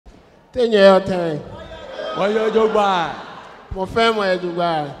10 years time. Why you joke by? My family is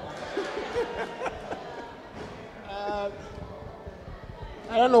Dubai.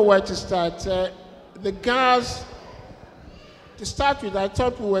 I don't know where to start. The girls, to start with, I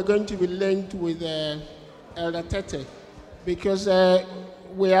thought we were going to be linked with Elder Tete because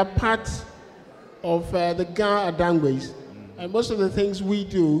we are part of the Ga Adangbe. And most of the things we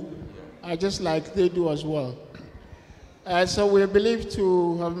do are just like they do as well. So we are believed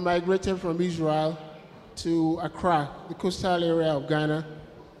to have migrated from Israel to Accra, the coastal area of Ghana.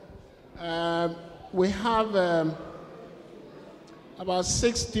 We have about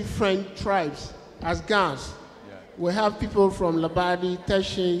 6 different tribes as Gans. Yeah. We have people from Labadi,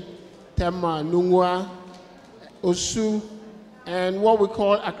 Teshi, Tema, Nungwa, Osu, and what we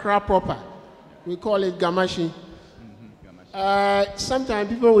call Accra proper. We call it Gamashi. Sometimes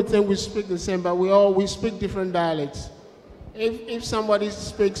people would think we speak the same, but we speak different dialects. If somebody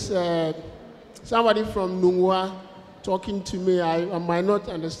speaks, somebody from Nungwa talking to me, I might not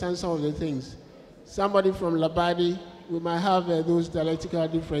understand some of the things. Somebody from Labadi, we might have those dialectical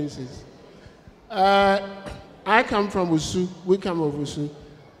differences. I come from Osu. We come from Osu.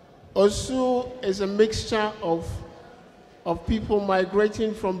 Osu is a mixture of people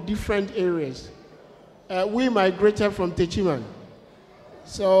migrating from different areas. We migrated from Techiman.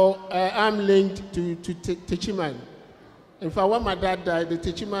 So I'm linked to Techiman. In fact, when my dad died, the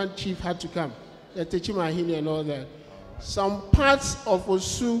Techiman chief had to come. The Techiman Hini and all that. Some parts of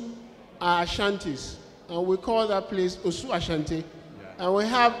Osu are Ashantis. And we call that place Osu Ashanti. Yeah. And we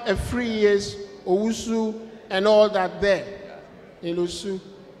have a 3 years Owusu and all that there in Osu.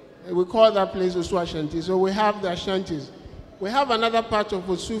 And we call that place Osu Ashanti. So we have the Ashantis. We have another part of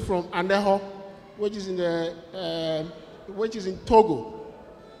Osu from Andeho, which is in Togo.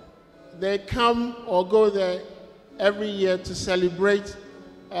 They come or go there every year to celebrate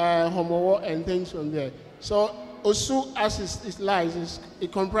Homowo and things from there. So Osu, as it lies,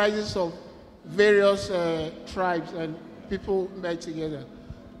 it comprises of various tribes and people met together.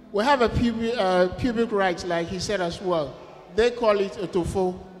 We have a pubic rights, like he said as well. They call it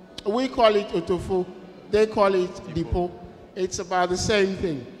Otofo. We call it Otofo. They call it Dipo. It's about the same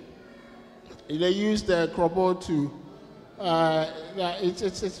thing. They use the krobo to.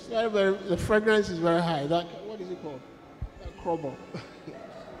 It's very, very. The fragrance is very high. What is it called? Krobo.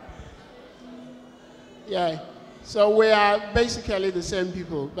 Yeah. So we are basically the same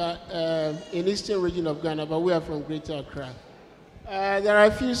people, but in eastern region of Ghana, but we are from Greater Accra. There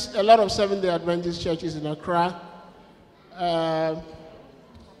are a lot of Seventh-day Adventist churches in Accra.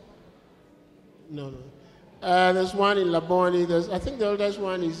 There's one in Laboni. I think the oldest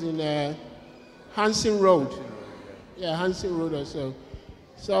one is in Hansen Road. Yeah, Hansen Road or so.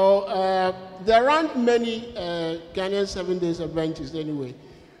 So there aren't many Ghanaian Seventh-day Adventists anyway.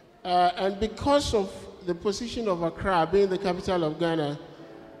 And because of the position of Accra being the capital of Ghana,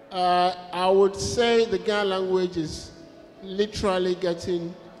 I would say the Ghana language is literally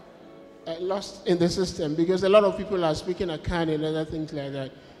getting lost in the system because a lot of people are speaking Akani and other things like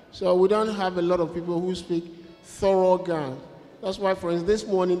that. So we don't have a lot of people who speak thorough Ghana. That's why, for instance, this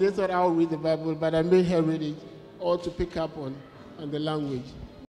morning they thought I would read the Bible, but I made her read it all to pick up on the language.